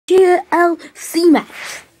TLC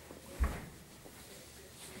match.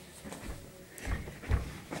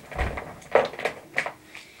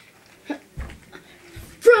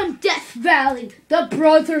 From Death Valley, the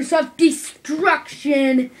Brothers of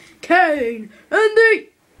Destruction, Kane and the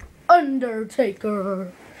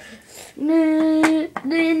Undertaker.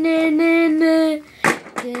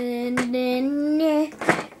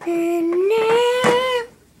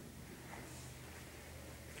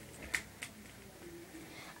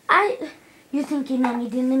 You're thinking of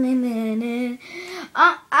me.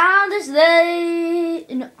 On this day,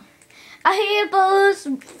 I hear buzz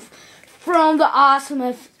from the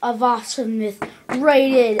Awesomeness of Awesomeness,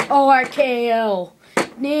 rated RKO.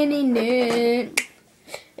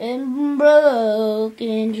 And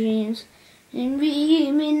broken dreams, and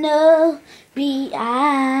we may know be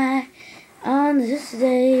on this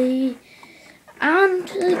day. I'm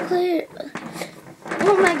really clear.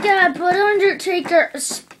 Oh my God! But Undertaker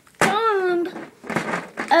stunned.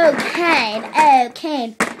 Okay.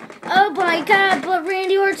 Oh my God! But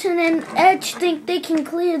Randy Orton and Edge think they can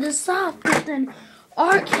clear this off, but then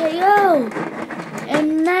RKO,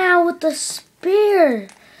 and now with the spear.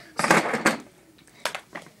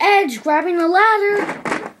 Edge grabbing the ladder.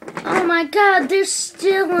 Oh my God, they're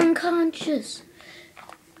still unconscious.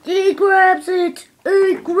 He grabs it.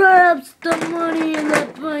 He grabs the money in the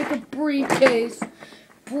bank briefcase.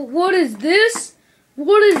 But what is this?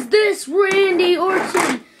 What is this? Randy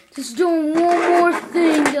Orton just doing one more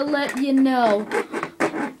thing to let you know.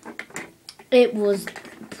 It was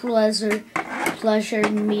pleasure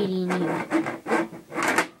meeting you.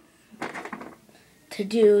 To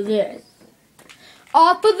do this.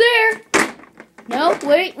 Off of there! No,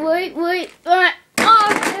 wait.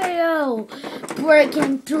 RKO!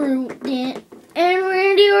 Breaking through it. And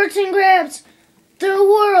Randy Orton grabs the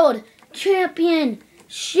World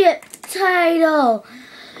Championship title.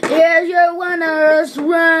 Here's your winners,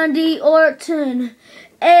 Randy Orton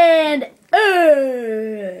and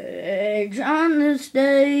Edge. On this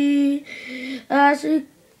day, I see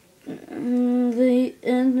the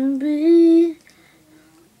enemy.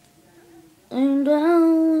 And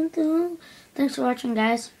thanks for watching,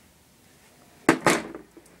 guys.